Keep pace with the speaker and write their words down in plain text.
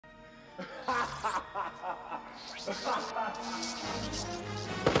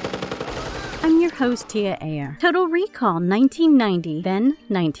I'm your host, Tia Ayer. Total Recall 1990, then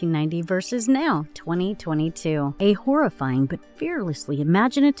 1990 versus now, 2022. A horrifying but fearlessly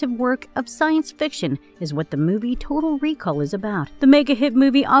imaginative work of science fiction is what the movie Total Recall is about. The mega-hit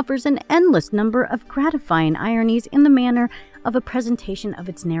movie offers an endless number of gratifying ironies in the manner of a presentation of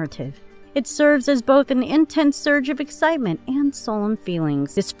its narrative. It serves as both an intense surge of excitement and solemn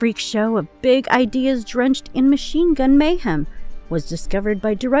feelings. This freak show of big ideas drenched in machine gun mayhem was discovered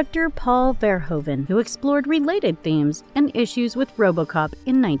by director Paul Verhoeven, who explored related themes and issues with RoboCop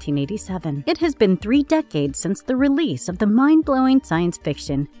in 1987. It has been 3 decades since the release of the mind-blowing science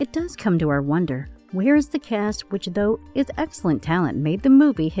fiction. It does come to our wonder, where is the cast which, though is excellent talent, made the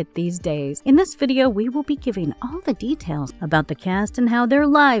movie hit these days? In this video, we will be giving all the details about the cast and how their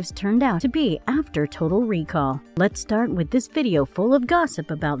lives turned out to be after Total Recall. Let's start with this video full of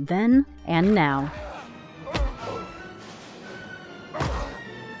gossip about then and now.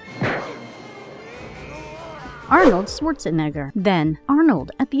 Arnold Schwarzenegger. Then,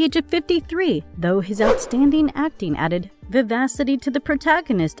 Arnold, at the age of 53, though his outstanding acting added vivacity to the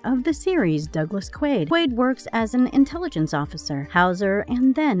protagonist of the series, Douglas Quaid. Quaid works as an intelligence officer, Hauser,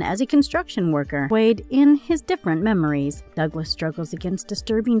 and then as a construction worker. Quaid in his different memories. Douglas struggles against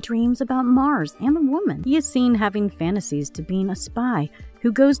disturbing dreams about Mars and a woman. He is seen having fantasies to being a spy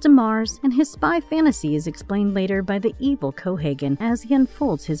who goes to Mars, and his spy fantasy is explained later by the evil Cohaagen as he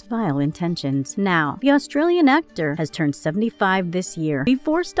unfolds his vile intentions. Now, the Australian actor has turned 75 this year.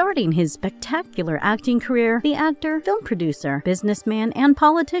 Before starting his spectacular acting career, the actor, film producer, businessman, and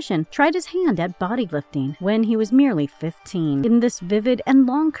politician tried his hand at bodylifting when he was merely 15. In this vivid and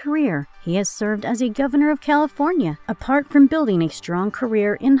long career, he has served as a governor of California. Apart from building a strong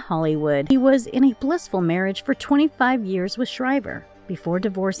career in Hollywood, he was in a blissful marriage for 25 years with Shriver, before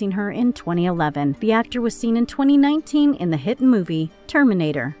divorcing her in 2011. The actor was seen in 2019 in the hit movie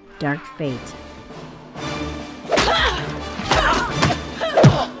Terminator: Dark Fate.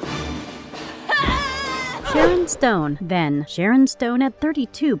 Sharon Stone. Then, Sharon Stone at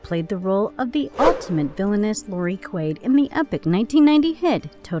 32 played the role of the ultimate villainess Laurie Quaid in the epic 1990 hit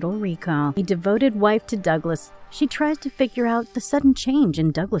Total Recall. A devoted wife to Douglas, she tries to figure out the sudden change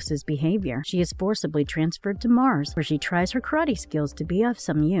in Douglas's behavior. She is forcibly transferred to Mars, where she tries her karate skills to be of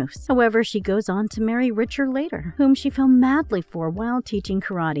some use. However, she goes on to marry Richard later, whom she fell madly for while teaching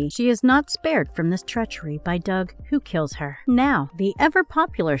karate. She is not spared from this treachery by Doug, who kills her. Now, the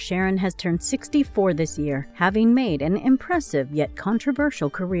ever-popular Sharon has turned 64 this year, having made an impressive yet controversial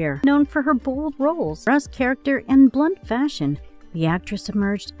career. Known for her bold roles, brusque character, and blunt fashion, the actress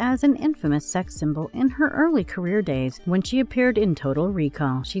emerged as an infamous sex symbol in her early career days when she appeared in Total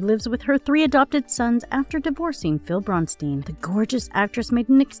Recall. She lives with her 3 adopted sons after divorcing Phil Bronstein. The gorgeous actress made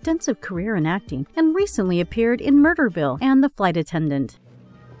an extensive career in acting and recently appeared in Murderville and The Flight Attendant.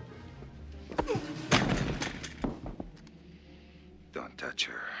 Don't touch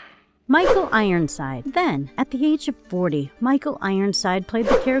her. Michael Ironside. Then, at the age of 40, Michael Ironside played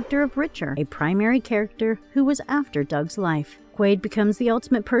the character of Richard, a primary character who was after Doug's life. Quaid becomes the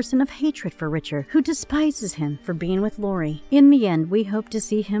ultimate person of hatred for Richard, who despises him for being with Laurie. In the end, we hope to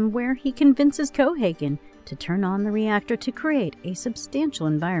see him where he convinces Cohaagen to turn on the reactor to create a substantial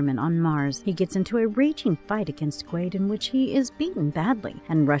environment on Mars. He gets into a raging fight against Quaid in which he is beaten badly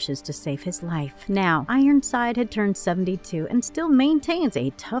and rushes to save his life. Now, Ironside had turned 72 and still maintains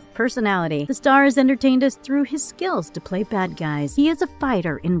a tough personality. The star has entertained us through his skills to play bad guys. He is a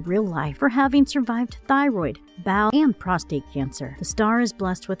fighter in real life for having survived thyroid, bowel, and prostate cancer. The star is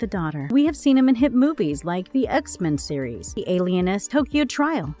blessed with a daughter. We have seen him in hit movies like the X-Men series, The Alienist, Tokyo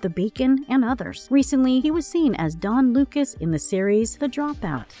Trial, The Beacon, and others. Recently, he was seen as Don Lucas in the series The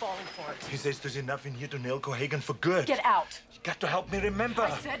Dropout. He says there's enough in here to nail Cohaagen for good. Get out! You got to help me remember.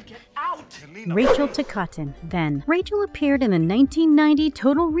 I said get out! Rachel Ticotin. Then, Rachel appeared in the 1990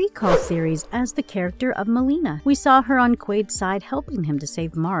 Total Recall series as the character of Melina. We saw her on Quaid's side helping him to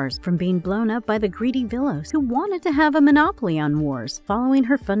save Mars from being blown up by the greedy Villos, who wanted to have a monopoly on wars. Following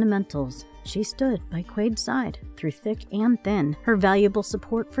her fundamentals, she stood by Quaid's side through thick and thin. Her valuable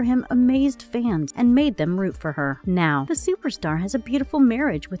support for him amazed fans and made them root for her. Now, the superstar has a beautiful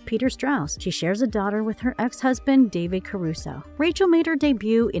marriage with Peter Strauss. She shares a daughter with her ex-husband, David Caruso. Rachel made her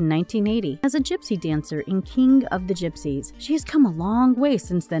debut in 1980 as a gypsy dancer in King of the Gypsies. She has come a long way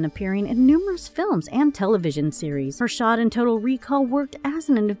since then, appearing in numerous films and television series. Her shot in Total Recall worked as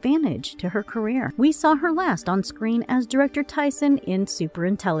an advantage to her career. We saw her last on screen as Director Tyson in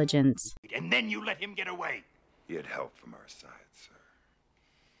Superintelligence. And then you let him get away. He had help from our side, sir.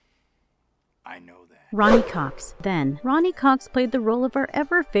 I know that. Ronny Cox. Then, Ronny Cox played the role of our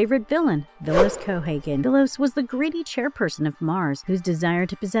ever-favorite villain, Vilos Cohaagen. Vilos was the greedy chairperson of Mars, whose desire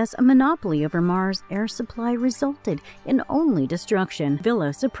to possess a monopoly over Mars' air supply resulted in only destruction.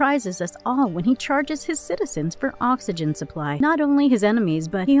 Vilos surprises us all when he charges his citizens for oxygen supply. Not only his enemies,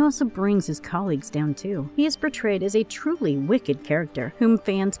 but he also brings his colleagues down too. He is portrayed as a truly wicked character, whom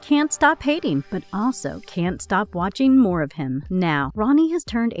fans can't stop hating, but also can't stop watching more of him. Now, Ronny has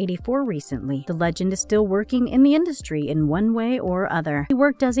turned 84 recently. The legend is still working in the industry in one way or other. He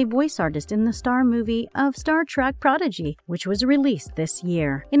worked as a voice artist in the star movie of Star Trek Prodigy, which was released this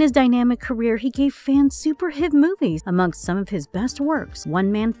year. In his dynamic career, he gave fans super hit movies. Amongst some of his best works,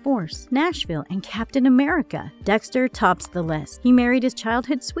 One Man Force, Nashville, and Captain America. Dexter tops the list. He married his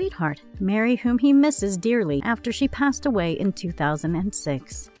childhood sweetheart, Mary, whom he misses dearly after she passed away in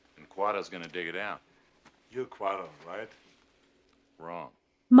 2006. And Quado's gonna dig it out. You're Quado, right? Wrong.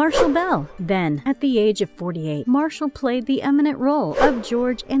 Marshall Bell. Then, at the age of 48, Marshall played the eminent role of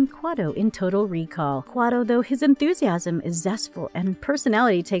George and Quado in Total Recall. Quado, though his enthusiasm is zestful and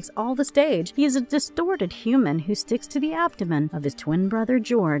personality takes all the stage, he is a distorted human who sticks to the abdomen of his twin brother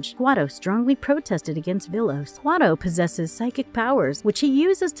George. Quado strongly protested against Vilos. Quado possesses psychic powers, which he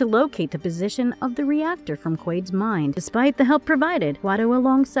uses to locate the position of the reactor from Quaid's mind. Despite the help provided, Quado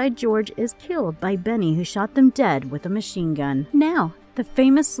alongside George is killed by Benny, who shot them dead with a machine gun. Now, the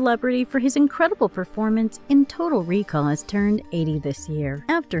famous celebrity for his incredible performance in Total Recall has turned 80 this year.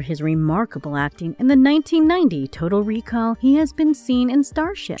 After his remarkable acting in the 1990 Total Recall, he has been seen in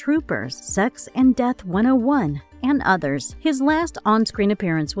Starship Troopers, Sex and Death 101, and others. His last on-screen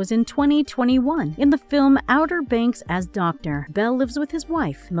appearance was in 2021 in the film Outer Banks as Doctor. Bell lives with his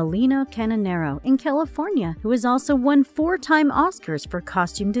wife, Melina Canonero, in California, who has also won 4-time Oscars for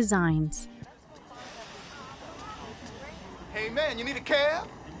costume designs. Hey man, you need a cab?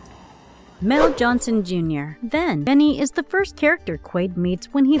 Mel Johnson Jr. Then, Benny is the first character Quaid meets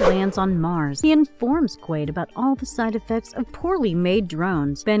when he lands on Mars. He informs Quaid about all the side effects of poorly made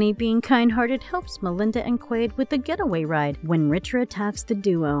drones. Benny, being kind-hearted, helps Melinda and Quaid with the getaway ride when Richard attacks the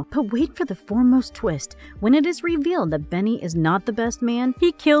duo. But wait for the foremost twist. When it is revealed that Benny is not the best man,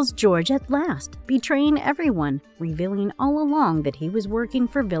 he kills George at last, betraying everyone, revealing all along that he was working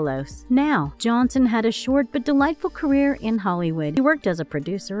for Vilos. Now, Johnson had a short but delightful career in Hollywood. He worked as a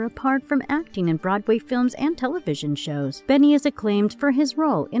producer apart from acting in Broadway films and television shows. Benny is acclaimed for his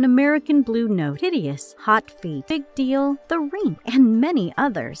role in American Blue Note, Hideous, Hot Feet, Big Deal, The Ring, and many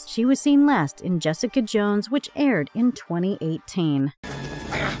others. She was seen last in Jessica Jones, which aired in 2018.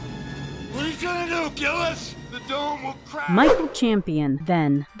 What are you gonna do, kill us? The dome will crash. Michael Champion.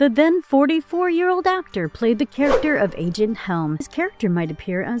 Then, the then 44-year-old actor played the character of Agent Helm. His character might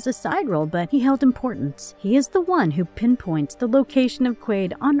appear as a side role, but he held importance. He is the one who pinpoints the location of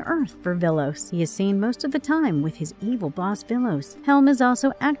Quaid on Earth for Vilos. He is seen most of the time with his evil boss Vilos. Helm is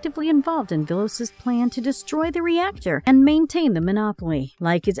also actively involved in Vilos' plan to destroy the reactor and maintain the monopoly.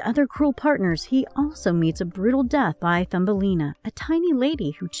 Like his other cruel partners, he also meets a brutal death by Thumbelina, a tiny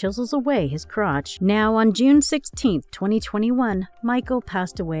lady who chisels away his crotch. Now, on June 16, 2021, Michael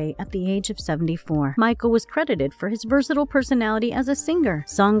passed away at the age of 74. Michael was credited for his versatile personality as a singer,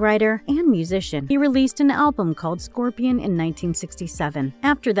 songwriter, and musician. He released an album called Scorpion in 1967.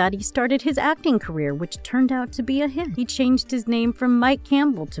 After that, he started his acting career, which turned out to be a hit. He changed his name from Mike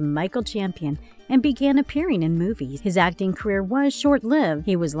Campbell to Michael Champion and began appearing in movies. His acting career was short-lived.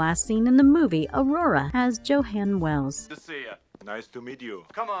 He was last seen in the movie Aurora as Johan Wells. To see ya. Nice to meet you.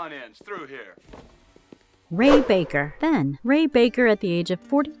 Come on in. It's through here. Ray Baker. Then, Ray Baker, at the age of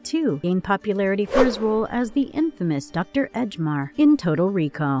 42, gained popularity for his role as the infamous Dr. Edgemar in Total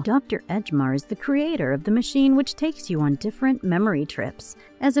Recall. Dr. Edgemar is the creator of the machine which takes you on different memory trips.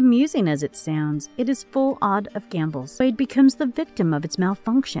 As amusing as it sounds, it is full of gambles. Quaid becomes the victim of its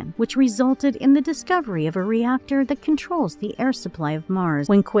malfunction, which resulted in the discovery of a reactor that controls the air supply of Mars.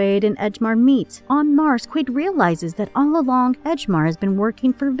 When Quaid and Edgemar meet on Mars, Quaid realizes that all along Edgemar has been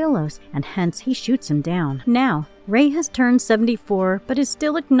working for Vilos, and hence he shoots him down. Now, Ray has turned 74, but is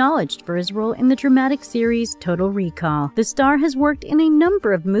still acknowledged for his role in the dramatic series Total Recall. The star has worked in a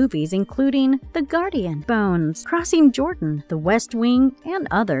number of movies, including The Guardian, Bones, Crossing Jordan, The West Wing, and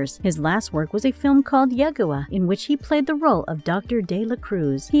others. His last work was a film called Yegua, in which he played the role of Dr. De La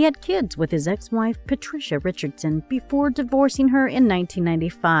Cruz. He had kids with his ex-wife Patricia Richardson before divorcing her in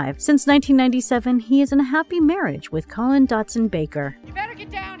 1995. Since 1997, he is in a happy marriage with Colin Dotson Baker. You better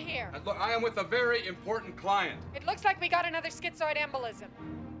get down here. Look, I am with a very important client. It looks like we got another schizoid embolism.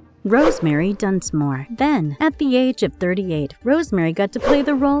 Rosemary Dunsmore. Then, at the age of 38, Rosemary got to play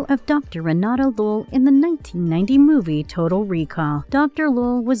the role of Dr. Renata Lowell in the 1990 movie Total Recall. Dr.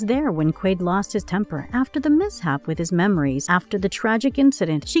 Lowell was there when Quaid lost his temper after the mishap with his memories. After the tragic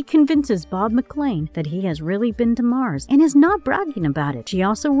incident, she convinces Bob McLean that he has really been to Mars and is not bragging about it. She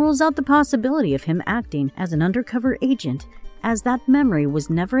also rules out the possibility of him acting as an undercover agent, as that memory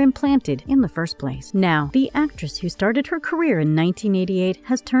was never implanted in the first place. Now, the actress who started her career in 1988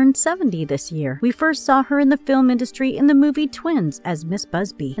 has turned 70 this year. We first saw her in the film industry in the movie Twins as Miss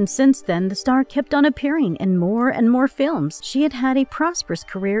Busby, and since then the star kept on appearing in more and more films. She had a prosperous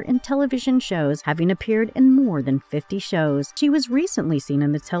career in television shows, having appeared in more than 50 shows. She was recently seen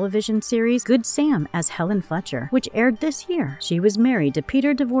in the television series Good Sam as Helen Fletcher, which aired this year. She was married to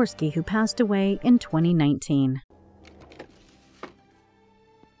Peter Dvorsky, who passed away in 2019.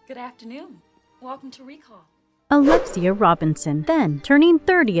 Good afternoon. Welcome to Recall. Alexia Robinson. Then, turning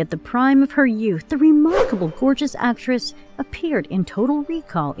 30 at the prime of her youth, the remarkable gorgeous actress appeared in Total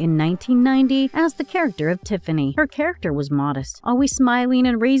Recall in 1990 as the character of Tiffany. Her character was modest, always smiling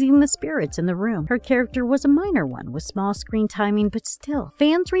and raising the spirits in the room. Her character was a minor one with small screen timing, but still,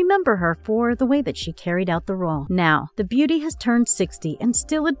 fans remember her for the way that she carried out the role. Now, the beauty has turned 60 and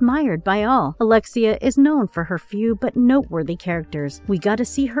still admired by all. Alexia is known for her few but noteworthy characters. We got to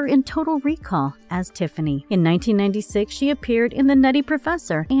see her in Total Recall as Tiffany. In 1996, she appeared in The Nutty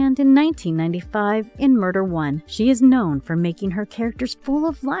Professor, and in 1995 in Murder One. She is known for making her characters full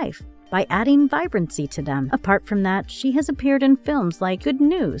of life by adding vibrancy to them. Apart from that, she has appeared in films like Good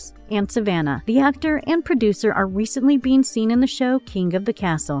News and Savannah. The actor and producer are recently being seen in the show King of the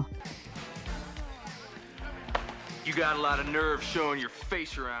Castle. You got a lot of nerve showing your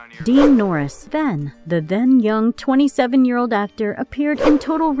face around here. Dean Norris. Then, the then-young 27-year-old actor appeared in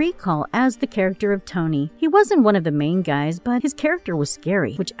Total Recall as the character of Tony. He wasn't one of the main guys, but his character was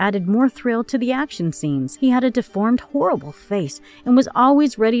scary, which added more thrill to the action scenes. He had a deformed, horrible face and was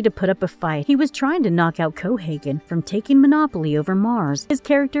always ready to put up a fight. He was trying to knock out Cohagen from taking monopoly over Mars. His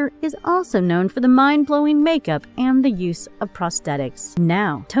character is also known for the mind-blowing makeup and the use of prosthetics.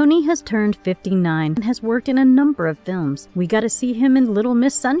 Now, Tony has turned 59 and has worked in a number of films. We got to see him in Little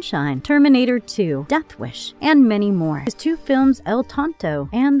Miss Sunshine, Terminator 2, Death Wish, and many more. His two films, El Tonto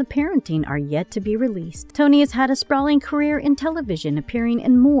and The Parenting, are yet to be released. Tony has had a sprawling career in television, appearing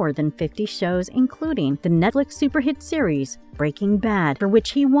in more than 50 shows, including the Netflix super hit series Breaking Bad, for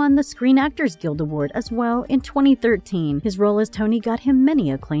which he won the Screen Actors Guild Award as well in 2013. His role as Tony got him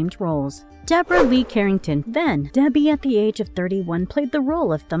many acclaimed roles. Deborah Lee Carrington. Then, Debbie, at the age of 31, played the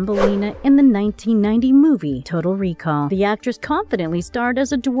role of Thumbelina in the 1990 movie Total Recall. The actress confidently starred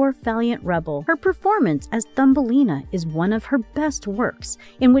as a dwarf valiant rebel. Her performance as Thumbelina is one of her best works,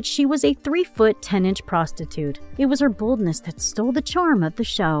 in which she was a 3-foot 10-inch prostitute. It was her boldness that stole the charm of the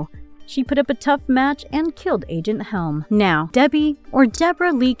show. She put up a tough match and killed Agent Helm. Now, Debbie, or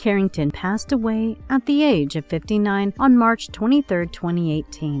Deborah Lee Carrington, passed away at the age of 59 on March 23,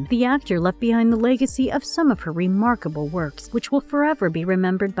 2018. The actor left behind the legacy of some of her remarkable works, which will forever be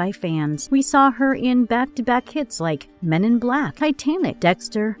remembered by fans. We saw her in back-to-back hits like Men in Black, Titanic,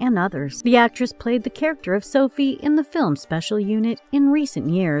 Dexter, and others. The actress played the character of Sophie in the film Special Unit in recent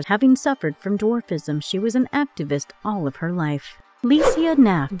years. Having suffered from dwarfism, she was an activist all of her life. Licia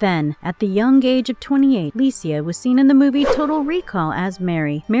Naff. Then, at the young age of 28, Licia was seen in the movie Total Recall as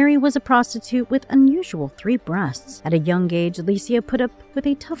Mary. Mary was a prostitute with unusual 3 breasts. At a young age, Licia put up with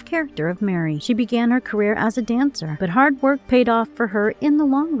a tough character of Mary. She began her career as a dancer, but hard work paid off for her in the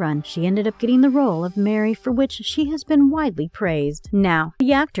long run. She ended up getting the role of Mary, for which she has been widely praised. Now,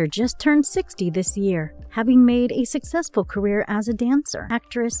 the actor just turned 60 this year, having made a successful career as a dancer,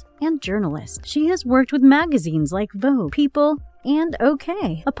 actress, and journalist. She has worked with magazines like Vogue, People, and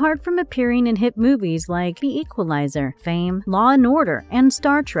OK. Apart from appearing in hit movies like The Equalizer, Fame, Law & Order, and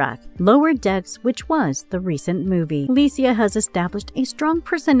Star Trek, Lower Decks, which was the recent movie, Licia has established a strong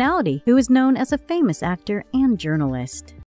personality who is known as a famous actor and journalist.